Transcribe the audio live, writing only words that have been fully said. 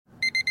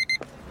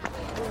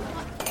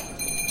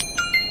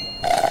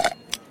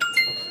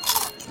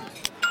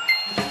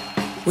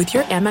With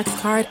your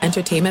Amex card,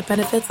 entertainment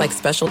benefits like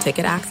special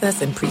ticket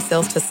access and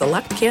pre-sales to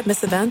select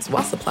campus events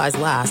while supplies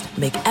last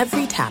make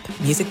every tap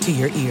music to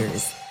your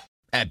ears.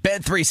 At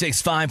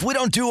Bet365, we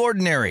don't do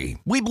ordinary.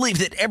 We believe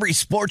that every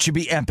sport should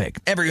be epic.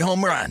 Every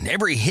home run,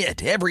 every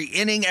hit, every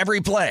inning, every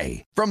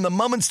play. From the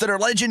moments that are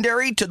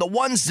legendary to the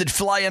ones that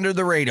fly under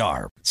the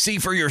radar. See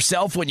for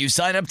yourself when you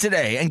sign up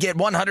today and get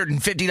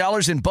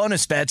 $150 in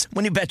bonus bets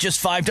when you bet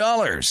just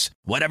 $5.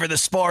 Whatever the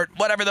sport,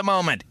 whatever the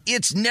moment,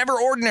 it's never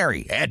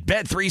ordinary at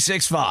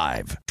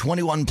Bet365.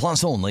 21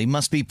 plus only.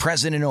 Must be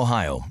present in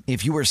Ohio.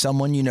 If you or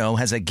someone you know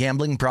has a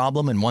gambling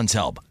problem and wants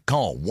help,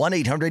 call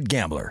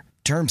 1-800-GAMBLER.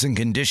 Terms and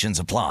conditions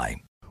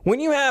apply. When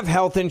you have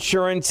health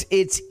insurance,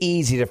 it's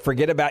easy to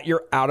forget about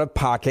your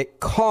out-of-pocket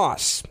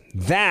costs.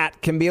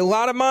 That can be a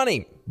lot of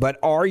money, but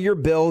are your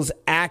bills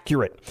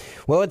accurate?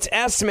 Well, it's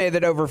estimated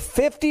that over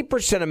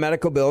 50% of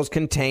medical bills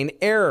contain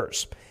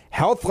errors.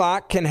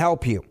 HealthLock can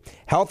help you.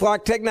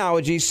 HealthLock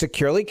technology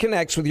securely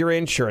connects with your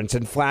insurance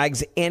and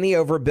flags any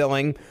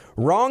overbilling,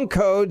 wrong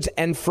codes,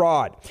 and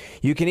fraud.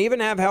 You can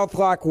even have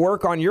HealthLock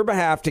work on your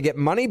behalf to get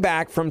money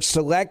back from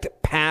select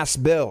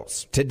past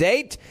bills. To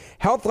date,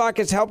 HealthLock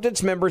has helped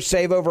its members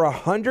save over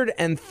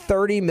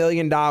 $130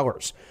 million.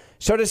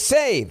 So to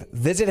save,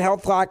 visit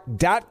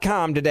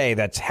healthlock.com today.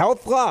 That's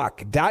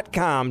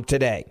healthlock.com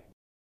today.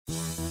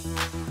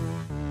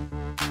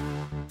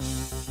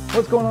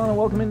 What's going on, and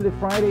welcome into the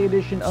Friday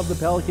edition of the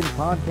Pelicans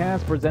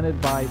podcast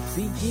presented by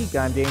SeatGeek.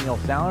 I'm Daniel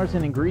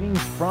Sallerson, and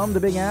greetings from the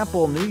Big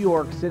Apple, New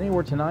York City,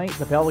 where tonight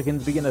the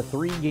Pelicans begin a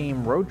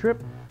 3-game road trip,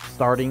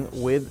 starting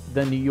with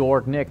the New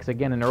York Knicks.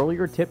 Again, an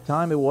earlier tip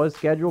time. It was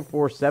scheduled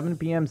for 7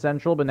 p.m.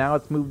 Central, but now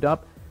it's moved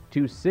up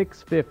to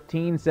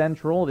 6:15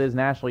 Central. It is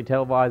nationally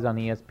televised on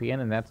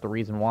ESPN, and that's the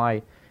reason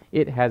why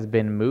it has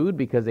been moved,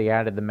 because they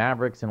added the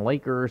Mavericks and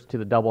Lakers to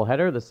the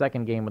doubleheader, the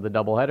second game of the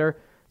doubleheader.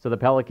 So the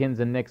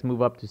Pelicans and Knicks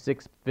move up to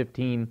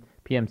 6:15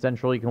 p.m.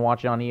 Central. You can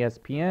watch it on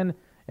ESPN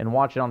and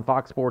watch it on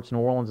Fox Sports New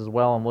Orleans as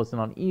well, and listen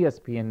on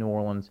ESPN New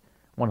Orleans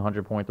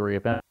 100.3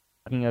 FM.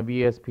 Speaking of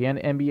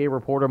ESPN, NBA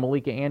reporter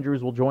Malika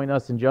Andrews will join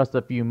us in just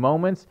a few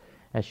moments,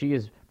 as she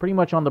is pretty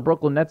much on the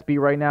Brooklyn Nets beat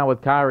right now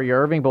with Kyrie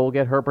Irving, but we'll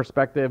get her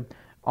perspective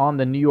on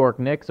the New York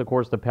Knicks, of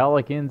course, the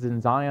Pelicans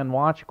and Zion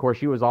watch. Of course,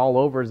 she was all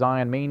over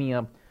Zion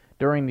mania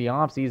during the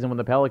offseason when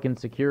the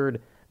Pelicans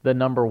secured the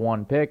number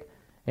 1 pick.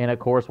 And, of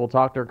course, we'll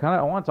talk to her.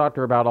 I want to talk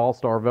to her about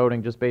All-Star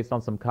voting, just based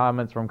on some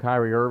comments from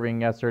Kyrie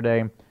Irving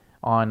yesterday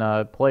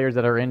on players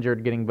that are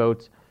injured getting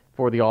votes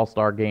for the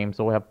All-Star game.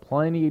 So we'll have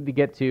plenty to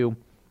get to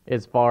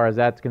as far as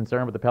that's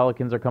concerned. But the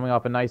Pelicans are coming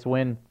off a nice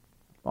win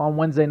on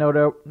Wednesday night,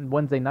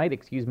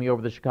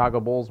 over the Chicago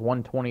Bulls,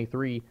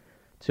 123-108.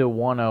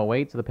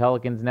 So the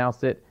Pelicans now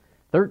sit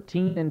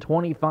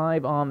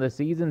 13-25 on the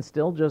season,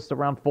 still just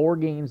around 4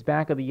 games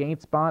back of the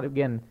 8th spot.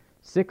 Again,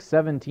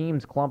 6-7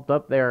 teams clumped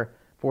up there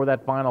for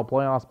that final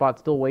playoff spot.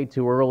 Still way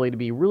too early to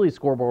be really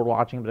scoreboard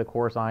watching, but of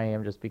course I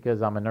am, just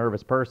because I'm a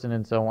nervous person,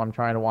 and so I'm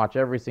trying to watch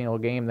every single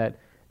game that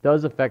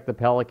does affect the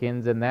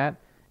Pelicans in that.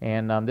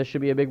 And this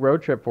should be a big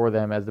road trip for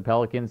them, as the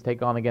Pelicans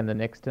take on, again, the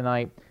Knicks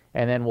tonight,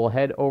 and then we'll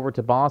head over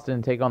to Boston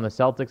and take on the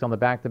Celtics on the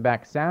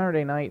back-to-back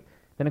Saturday night.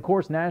 Then, of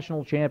course,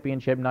 National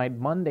Championship night,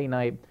 Monday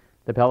night,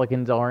 the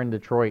Pelicans are in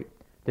Detroit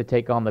to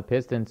take on the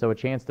Pistons, so a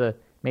chance to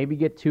maybe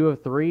get 2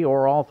 of 3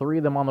 or all 3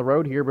 of them on the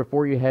road here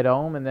before you head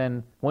home. And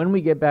then when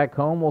we get back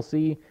home, we'll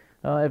see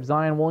if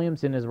Zion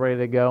Williamson is ready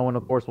to go. And,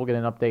 of course, we'll get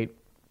an update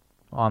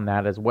on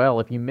that as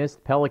well. If you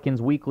missed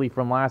Pelicans Weekly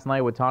from last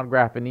night with Todd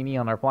Graffinini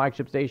on our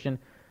flagship station,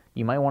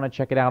 you might want to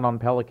check it out on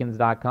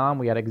Pelicans.com.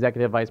 We had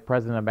Executive Vice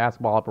President of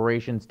Basketball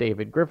Operations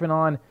David Griffin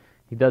on.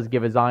 He does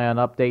give a Zion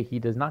update. He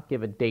does not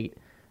give a date.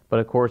 But,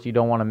 of course, you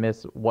don't want to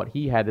miss what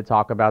he had to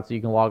talk about, so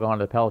you can log on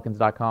to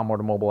Pelicans.com or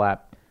the mobile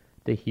app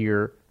to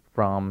hear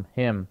from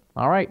him.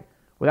 All right,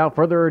 without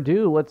further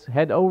ado, let's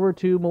head over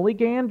to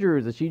Malika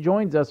Andrews as she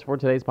joins us for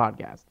today's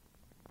podcast.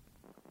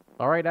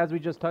 All right, as we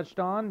just touched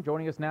on,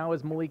 joining us now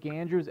is Malika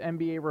Andrews,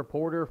 NBA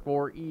reporter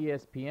for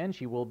ESPN.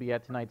 She will be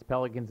at tonight's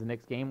Pelicans and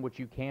Knicks game, which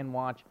you can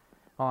watch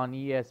on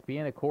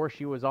ESPN. Of course,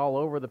 she was all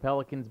over the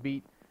Pelicans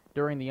beat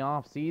during the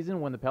offseason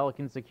when the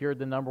Pelicans secured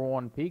the number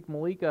 1 pick.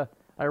 Malika,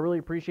 I really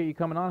appreciate you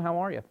coming on. How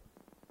are you?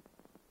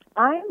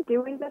 I'm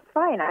doing just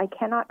fine. I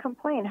cannot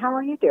complain. How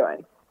are you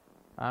doing?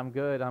 I'm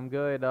good.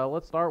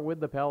 Let's start with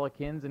the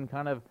Pelicans and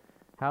kind of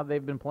how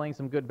they've been playing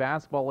some good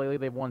basketball lately.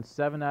 They've won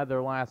 7 out of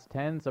their last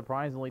 10,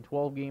 surprisingly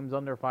 12 games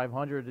under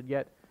 500,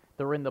 yet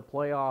they're in the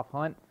playoff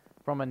hunt.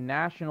 From a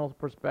national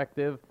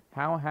perspective,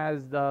 how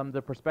has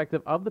the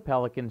perspective of the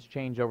Pelicans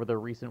changed over their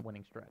recent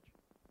winning stretch?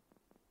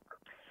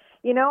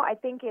 You know, I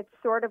think it's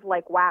sort of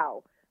like,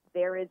 wow,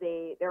 there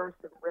are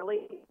some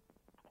really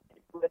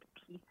good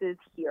pieces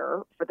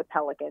here for the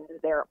Pelicans.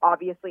 They're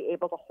obviously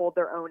able to hold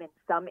their own in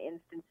some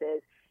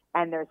instances,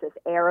 and there's this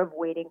air of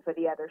waiting for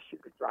the other shoe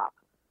to drop.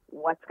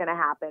 what's going to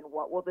happen?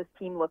 What will this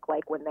team look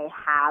like when they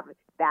have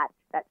that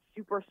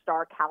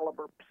superstar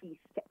caliber piece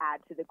to add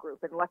to the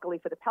group? And luckily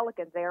for the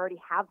Pelicans, they already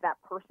have that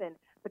person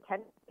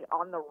potentially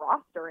on the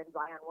roster in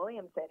Zion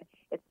Williamson.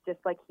 It's just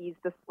like he's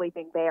the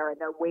sleeping bear, and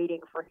they're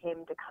waiting for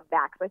him to come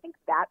back. So I think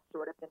that's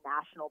sort of the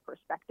national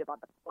perspective on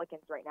the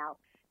Pelicans right now.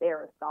 They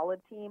are a solid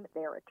team.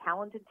 They are a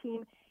talented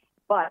team,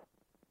 but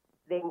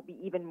they will be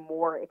even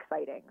more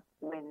exciting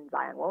when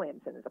Zion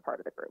Williamson is a part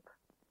of the group.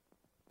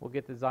 We'll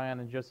get to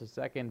Zion in just a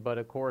second, but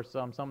of course,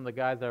 some of the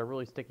guys that are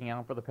really sticking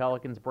out for the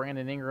Pelicans,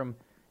 Brandon Ingram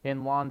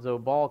and Lonzo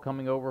Ball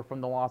coming over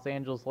from the Los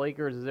Angeles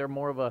Lakers. Is there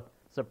more of a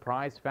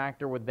surprise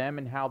factor with them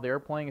and how they're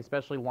playing,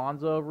 especially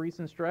Lonzo, a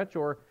recent stretch,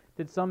 or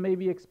did some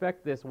maybe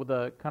expect this with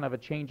a kind of a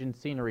change in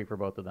scenery for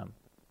both of them?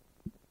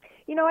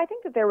 I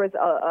think that there was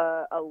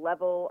a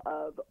level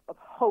of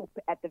hope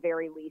at the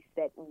very least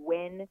that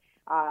when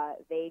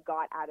they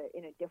got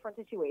in a different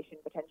situation,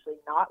 potentially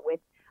not with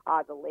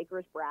the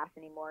Lakers brass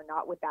anymore,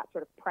 not with that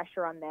sort of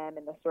pressure on them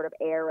and the sort of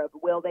air of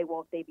will they,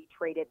 won't they be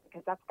traded,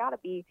 because that's got to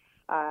be,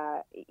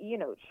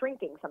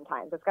 shrinking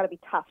sometimes. It's got to be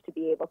tough to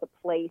be able to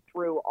play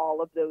through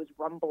all of those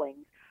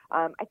rumblings.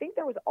 I think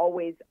there was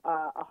always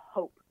a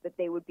hope that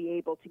they would be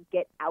able to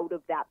get out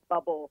of that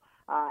bubble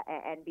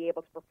and be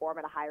able to perform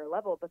at a higher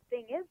level. The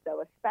thing is,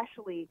 though,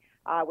 especially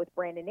with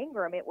Brandon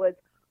Ingram, it was,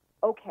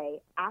 okay,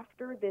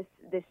 after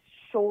this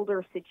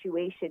shoulder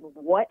situation,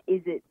 what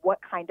is it? What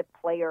kind of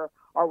player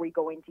are we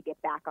going to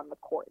get back on the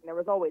court? And there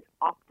was always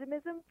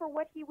optimism for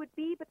what he would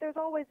be, but there's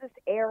always this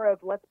air of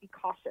let's be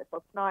cautious.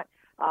 Let's not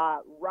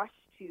rush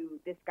to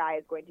this guy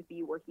is going to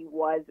be where he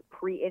was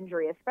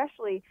pre-injury,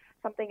 especially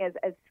something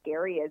as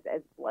scary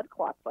as blood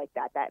clots like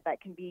that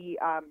can be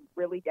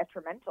really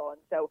detrimental. And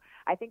so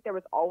I think there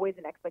was always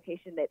an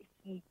expectation that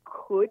he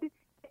could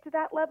to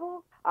that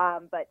level,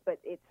 but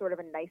it's sort of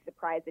a nice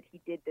surprise that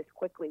he did this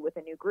quickly with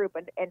a new group.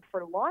 And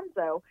for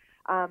Lonzo,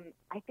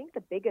 I think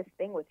the biggest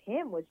thing with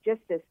him was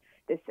just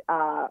this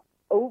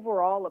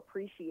overall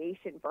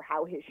appreciation for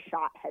how his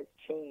shot has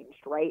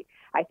changed, right?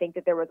 I think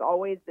that there was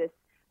always this,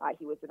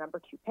 he was the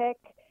number 2 pick.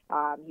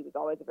 He was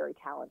always a very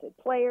talented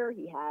player.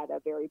 He had a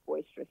very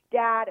boisterous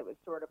dad. It was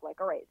sort of like,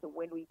 all right, so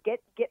when we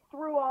get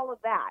through all of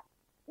that,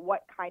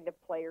 what kind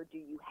of player do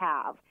you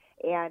have?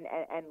 And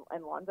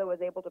Lonzo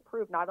was able to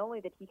prove not only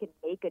that he could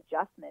make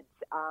adjustments,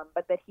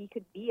 but that he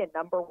could be a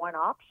number 1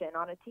 option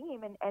on a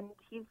team. And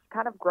he's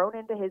kind of grown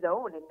into his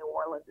own in New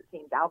Orleans, it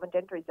seems. Alvin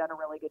Gentry's done a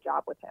really good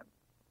job with him.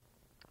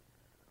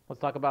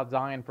 Let's talk about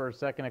Zion for a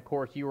second. Of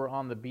course, you were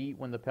on the beat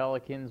when the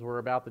Pelicans were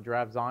about to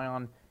draft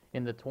Zion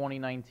in the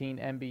 2019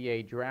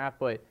 NBA draft.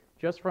 But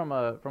just from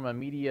a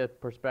media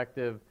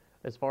perspective,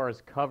 as far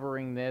as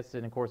covering this,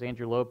 and of course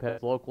Andrew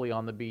Lopez locally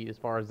on the beat as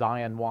far as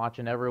Zion watch,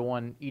 and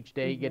everyone each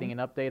day getting an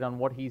update on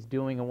what he's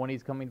doing and when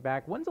he's coming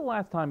back. When's the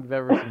last time you've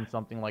ever seen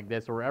something like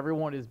this, where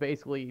everyone is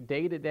basically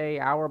day to day,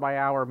 hour by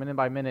hour, minute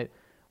by minute,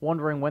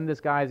 wondering when this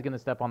guy is going to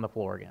step on the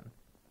floor again?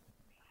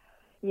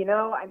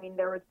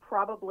 There was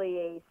probably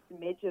a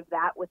smidge of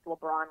that with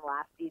LeBron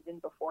last season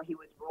before he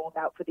was ruled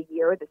out for the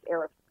year. This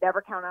era of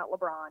never count out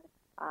LeBron.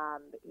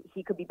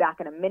 He could be back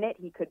in a minute.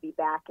 He could be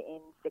back in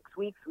 6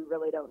 weeks. We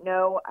really don't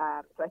know.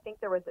 So I think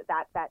there was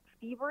that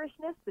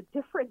feverishness. The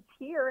difference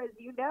here, as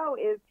you know,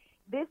 is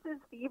this is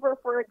fever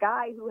for a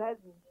guy who has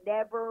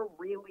never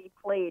really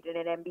played in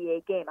an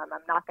NBA game. I'm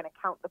not going to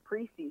count the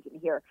preseason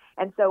here.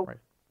 And so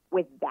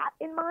with that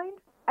in mind,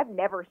 I've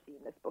never seen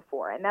this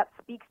before. And that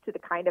speaks to the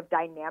kind of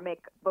dynamic,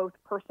 both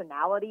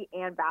personality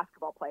and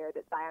basketball player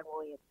that Zion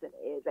Williamson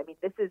is.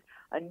 This is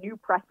a new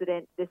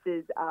precedent. This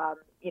is,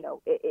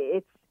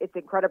 it's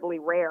incredibly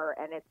rare,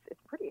 and it's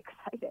pretty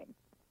exciting.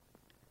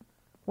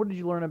 What did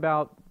you learn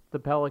about the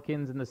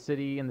Pelicans and the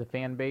city and the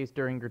fan base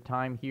during your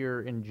time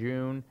here in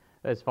June?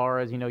 As far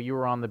as, you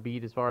were on the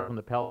beat as far as when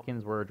the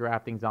Pelicans were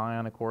drafting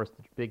Zion, of course,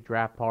 the big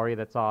draft party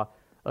that saw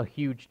a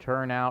huge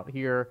turnout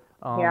here.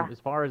 As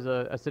far as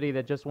a city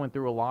that just went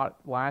through a lot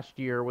last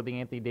year with the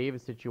Anthony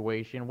Davis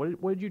situation,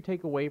 what did you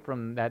take away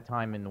from that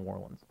time in New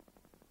Orleans?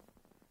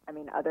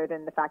 Other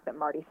than the fact that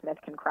Marty Smith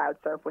can crowd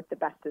surf with the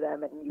best of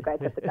them, and you guys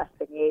have the best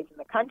big age in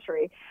the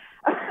country.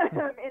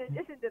 In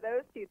addition to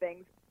those two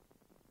things,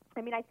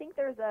 I think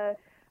there's a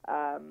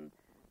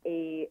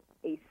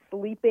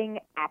sleeping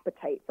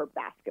appetite for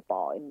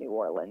basketball in New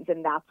Orleans,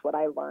 and that's what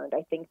I learned.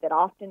 I think that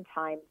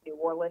oftentimes New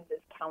Orleans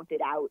is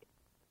counted out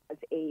as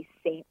a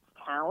Saints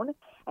town,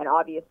 and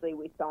obviously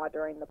we saw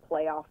during the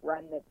playoff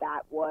run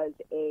that was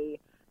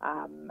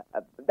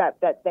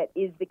that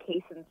is the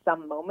case in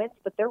some moments,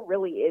 but there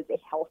really is a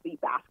healthy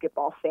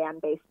basketball fan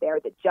base there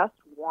that just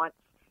wants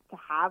to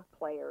have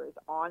players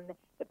on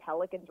the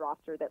Pelicans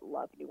roster that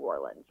love New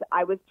Orleans.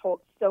 I was told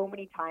so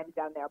many times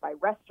down there by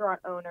restaurant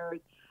owners,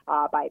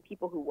 by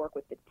people who work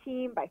with the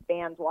team, by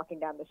fans walking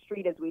down the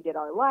street as we did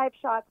our live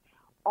shots,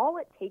 all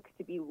it takes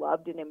to be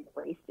loved and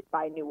embraced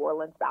by New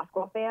Orleans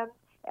basketball fans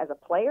as a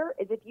player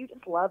is if you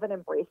just love and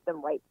embrace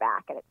them right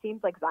back. And it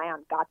seems like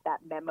Zion got that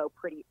memo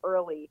pretty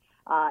early,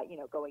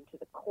 going to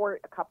the court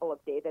a couple of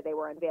days that they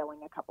were unveiling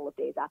a couple of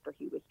days after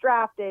he was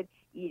drafted,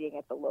 eating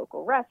at the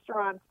local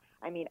restaurants.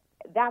 I mean,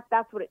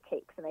 that's what it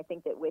takes. And I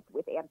think that with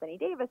Anthony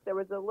Davis, there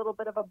was a little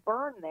bit of a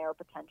burn there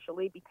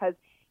potentially because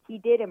he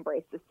did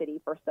embrace the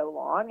city for so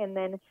long. And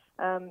then,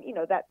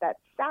 that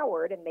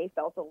soured and they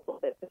felt a little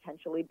bit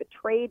potentially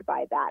betrayed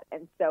by that.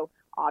 And so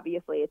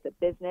obviously it's a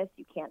business.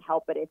 You can't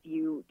help it if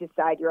you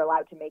decide you're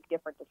allowed to make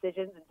different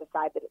decisions and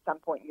decide that at some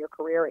point in your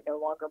career it no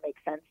longer makes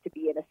sense to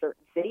be in a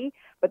certain city.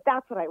 But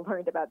that's what I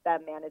learned about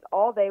them, man, is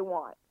all they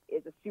want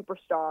is a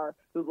superstar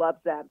who loves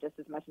them just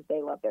as much as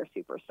they love their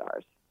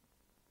superstars.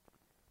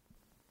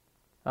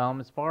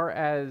 As far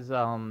as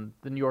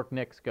the New York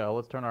Knicks go,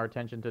 let's turn our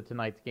attention to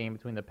tonight's game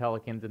between the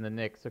Pelicans and the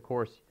Knicks. Of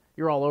course,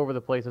 you're all over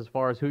the place as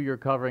far as who you're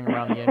covering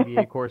around the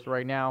NBA. Of course,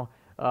 right now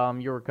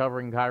you're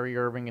covering Kyrie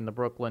Irving and the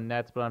Brooklyn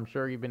Nets, but I'm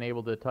sure you've been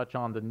able to touch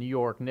on the New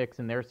York Knicks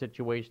and their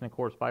situation, of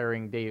course,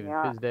 firing David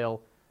Fizdale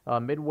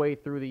midway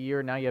through the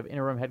year. Now you have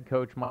interim head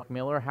coach Mike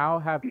Miller. How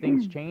have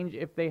things changed,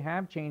 if they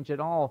have changed at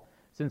all,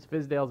 since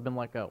Fizdale's been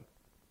let go?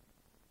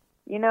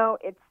 You know,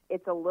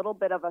 it's a little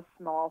bit of a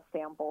small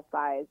sample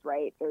size,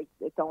 right?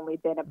 It's only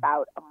been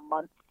about a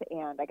month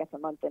and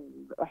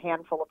a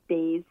handful of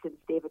days since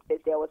David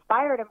Fizdale was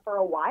fired. And for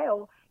a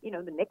while,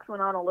 the Knicks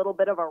went on a little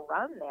bit of a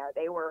run there.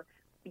 They were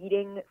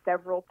beating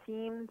several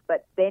teams,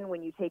 but then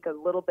when you take a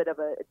little bit of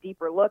a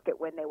deeper look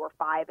at when they were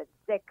 5-6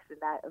 in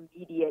that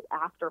immediate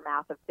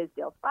aftermath of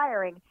Fizdale's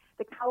firing,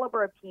 the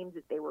caliber of teams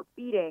that they were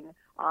beating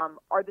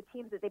are the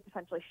teams that they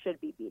potentially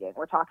should be beating.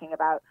 We're talking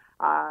about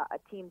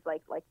teams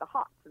like the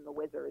Hawks and the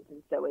Wizards,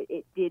 and so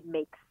it did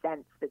make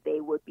sense that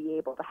they would be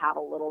able to have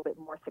a little bit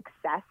more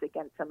success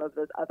against some of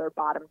those other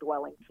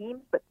bottom-dwelling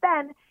teams. But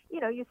then,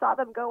 you saw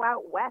them go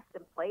out west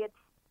and play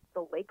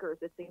the Lakers.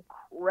 It's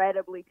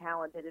incredibly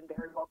talented and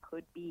very well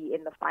could be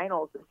in the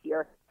finals this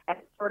year, and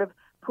it sort of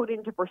put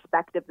into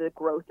perspective the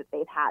growth that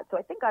they've had. So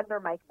I think under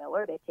Mike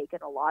Miller, they've taken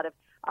a lot of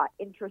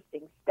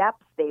interesting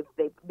steps. They've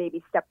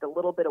maybe stepped a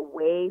little bit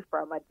away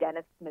from a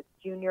Dennis Smith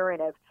Jr.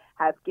 and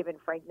have given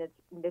Frank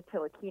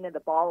Ntilikina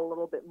the ball a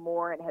little bit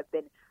more and have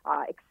been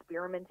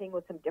experimenting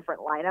with some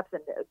different lineups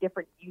and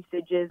different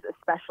usages,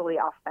 especially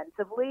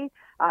offensively.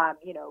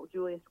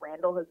 Julius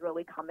Randle has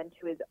really come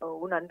into his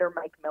own under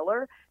Mike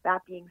Miller.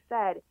 That being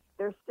said,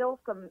 there's still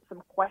some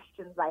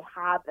questions I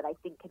have that I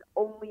think can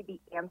only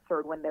be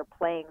answered when they're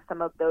playing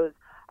some of those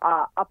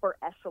upper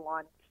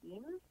echelon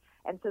teams.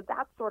 And so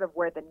that's sort of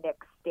where the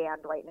Knicks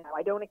stand right now.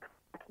 I don't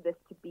expect this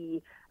to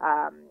be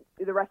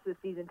the rest of the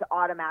season to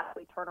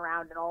automatically turn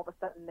around and all of a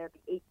sudden they're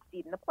the 8th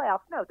seed in the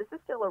playoffs. No, this is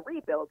still a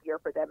rebuild year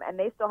for them, and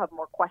they still have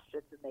more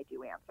questions than they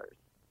do answers.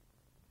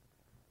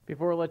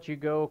 Before I let you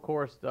go, of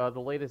course, the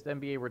latest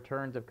NBA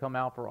returns have come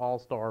out for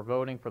All-Star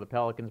voting for the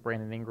Pelicans,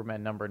 Brandon Ingram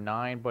at number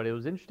 9. But it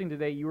was interesting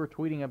today, you were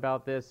tweeting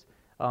about this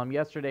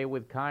yesterday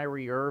with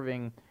Kyrie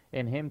Irving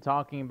and him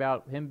talking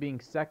about him being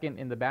second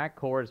in the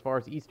backcourt as far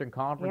as Eastern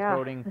Conference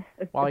voting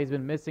while he's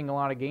been missing a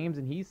lot of games.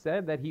 And he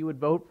said that he would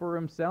vote for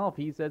himself.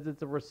 He says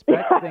it's a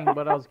respect thing.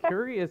 But I was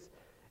curious.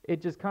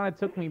 It just kind of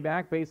took me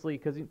back basically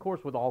because, of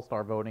course, with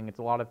All-Star voting, it's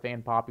a lot of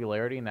fan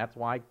popularity. And that's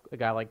why a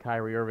guy like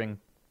Kyrie Irving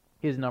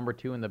is number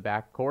 2 in the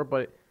backcourt.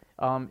 But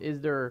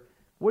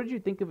what did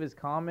you think of his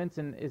comments,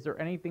 and is there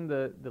anything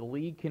the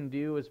league can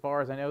do as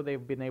far as, I know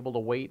they've been able to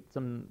weight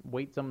some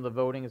of the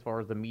voting as far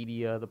as the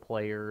media, the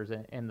players,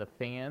 and the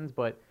fans,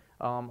 but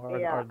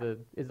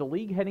is the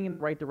league heading in the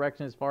right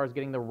direction as far as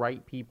getting the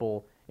right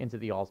people into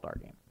the All-Star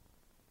game?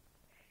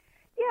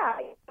 Yeah,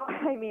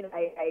 I mean,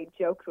 I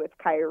joked with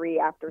Kyrie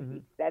after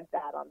he said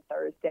that on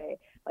Thursday.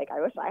 Like, I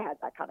wish I had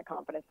that kind of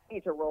confidence. I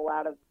need to roll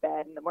out of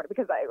bed in the morning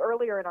because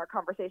earlier in our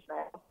conversation,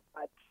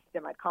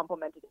 I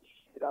complimented his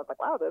shoes. I was like,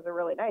 "Wow, those are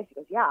really nice." He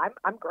goes, "Yeah,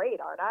 I'm great,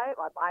 aren't I?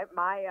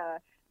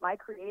 My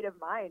creative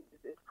mind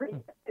is pretty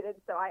good, and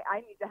so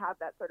I need to have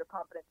that sort of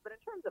confidence." But in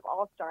terms of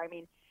All-Star, I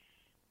mean,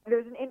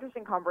 there's an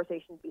interesting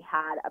conversation to be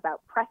had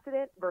about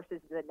precedent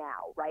versus the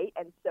now, right?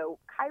 And so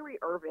Kyrie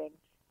Irving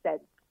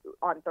said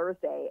on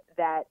Thursday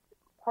that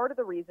part of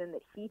the reason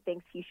that he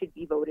thinks he should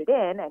be voted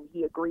in, and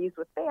he agrees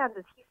with fans,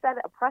 is he set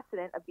a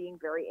precedent of being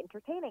very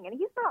entertaining. And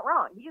he's not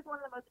wrong. He is one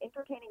of the most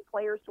entertaining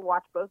players to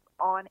watch both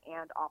on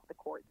and off the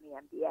court in the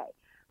NBA.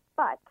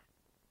 But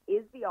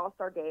is the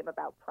All-Star game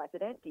about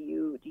precedent? Do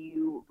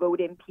you vote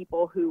in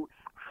people who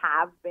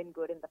have been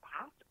good in the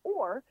past,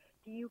 or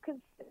do you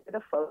consider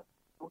the folks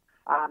who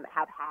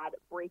have had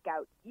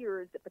breakout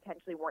years that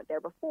potentially weren't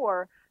there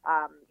before,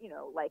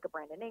 like a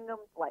Brandon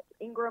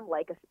Ingram,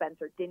 like a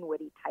Spencer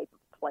Dinwiddie type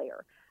of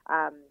player.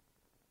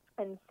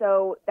 And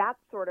so that's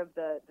sort of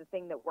the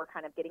thing that we're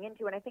kind of getting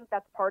into. And I think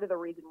that's part of the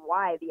reason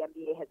why the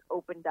NBA has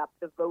opened up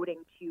the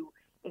voting to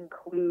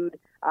include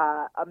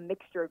a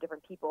mixture of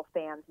different people,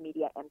 fans,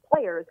 media, and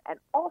players. And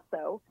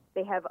also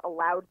they have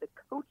allowed the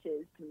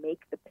coaches to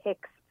make the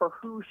picks for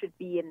who should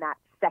be in that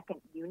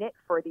second unit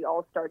for the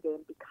All-Star game,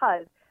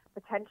 because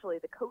potentially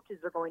the coaches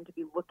are going to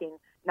be looking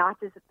not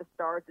just at the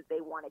stars that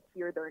they want to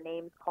hear their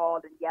names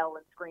called and yell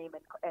and scream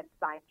and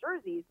sign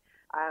jerseys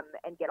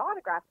and get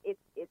autographs.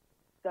 It's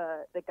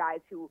the guys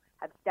who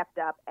have stepped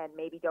up and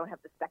maybe don't have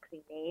the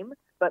sexy name,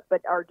 but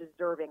are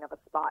deserving of a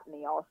spot in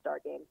the All-Star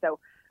game. So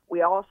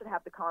we all should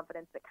have the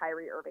confidence that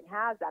Kyrie Irving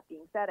has. That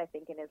being said, I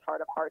think in his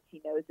heart of hearts,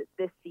 he knows that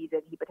this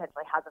season he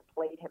potentially hasn't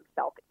played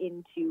himself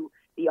into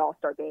the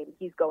All-Star game.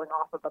 He's going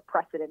off of a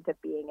precedent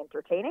of being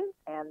entertaining,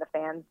 and the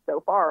fans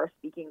so far are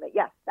speaking that,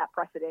 yes, that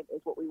precedent is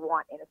what we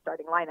want in a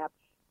starting lineup,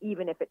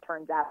 even if it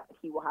turns out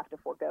he will have to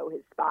forego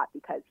his spot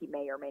because he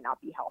may or may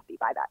not be healthy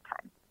by that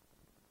time.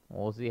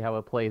 We'll see how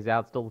it plays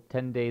out. Still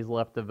 10 days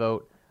left to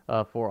vote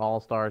for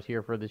All-Stars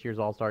here for this year's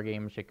All-Star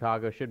game in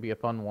Chicago. Should be a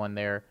fun one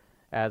there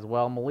as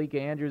well. Malika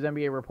Andrews,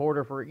 NBA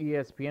reporter for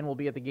ESPN, will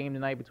be at the game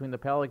tonight between the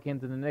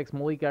Pelicans and the Knicks.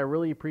 Malika, I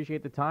really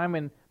appreciate the time,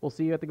 and we'll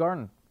see you at the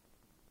Garden.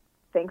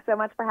 Thanks so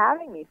much for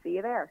having me. See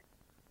you there.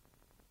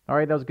 All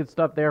right, that was good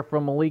stuff there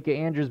from Malika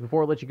Andrews.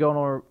 Before I let you go,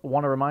 I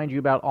want to remind you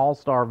about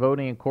All-Star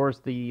voting. Of course,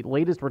 the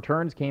latest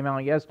returns came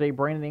out yesterday.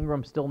 Brandon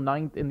Ingram still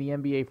 9th in the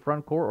NBA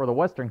frontcourt, or the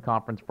Western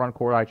Conference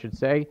frontcourt, I should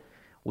say.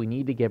 We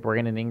need to get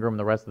Brandon Ingram and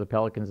the rest of the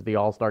Pelicans to the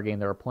All-Star game.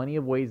 There are plenty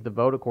of ways to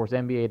vote. Of course,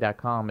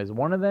 NBA.com is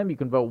one of them. You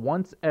can vote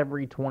once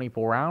every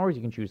 24 hours.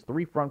 You can choose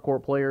 3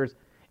 frontcourt players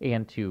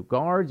and 2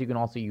 guards. You can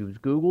also use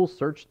Google,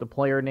 search the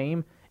player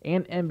name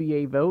and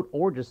NBA vote,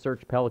 or just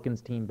search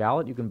Pelicans team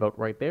ballot. You can vote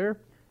right there.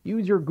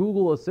 Use your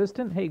Google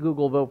Assistant. Hey,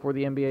 Google, vote for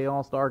the NBA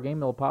All-Star game.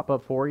 It'll pop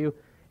up for you.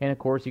 And, of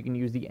course, you can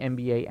use the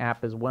NBA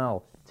app as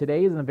well.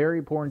 Today is a very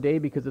important day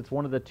because it's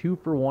one of the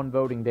 2-for-1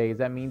 voting days.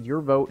 That means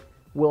your vote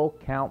will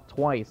count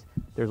twice.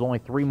 There's only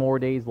 3 more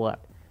days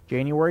left.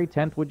 January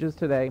 10th, which is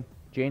today,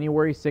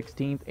 January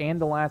 16th,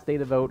 and the last day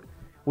to vote,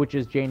 which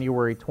is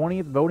January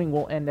 20th. Voting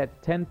will end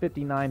at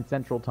 10:59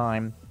 Central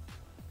Time.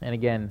 And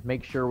again,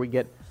 make sure we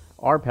get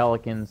our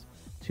Pelicans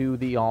to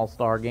the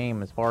All-Star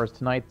game. As far as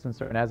tonight's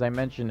concerned, as I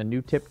mentioned, a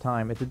new tip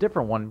time. It's a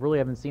different one. Really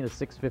haven't seen a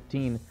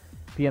 6:15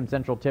 p.m.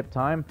 Central tip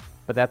time,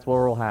 but that's what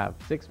we'll have.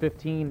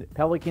 6:15,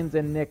 Pelicans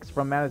and Knicks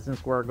from Madison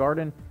Square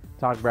Garden.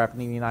 Todd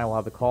Graffinini and I will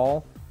have the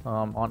call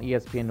on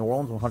ESPN New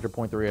Orleans,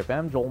 100.3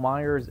 FM. Joel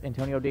Myers,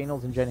 Antonio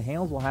Daniels, and Jen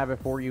Hales will have it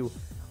for you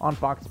on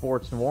Fox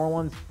Sports New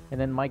Orleans.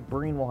 And then Mike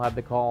Breen will have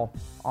the call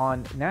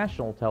on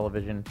national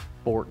television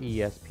for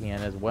ESPN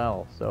as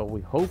well. So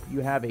we hope you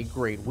have a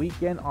great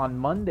weekend. On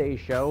Monday's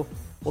show,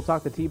 we'll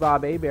talk to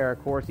T-Bob Hebert.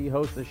 Of course, he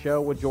hosts the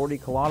show with Jordy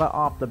Culotta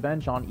off the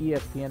bench on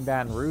ESPN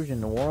Baton Rouge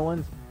in New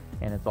Orleans.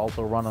 And it's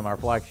also run on our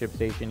flagship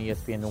station,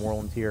 ESPN New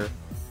Orleans, here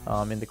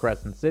in the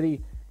Crescent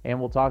City. And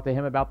we'll talk to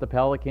him about the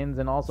Pelicans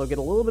and also get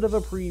a little bit of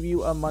a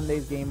preview of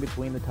Monday's game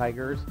between the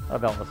Tigers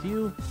of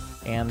LSU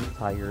and the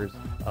Tigers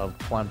of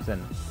Clemson.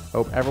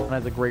 Hope everyone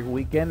has a great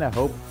weekend. I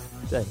hope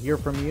to hear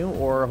from you,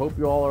 or hope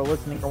you all are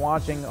listening or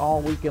watching all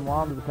weekend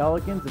long to the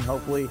Pelicans, and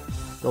hopefully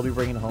they'll be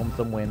bringing home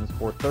some wins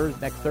for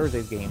next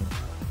Thursday's game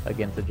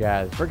against the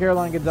Jazz. For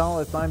Caroline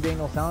Gonzalez, I'm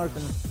Daniel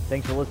Salerson.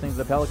 Thanks for listening to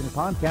the Pelicans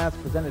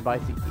podcast presented by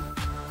SeatGeek.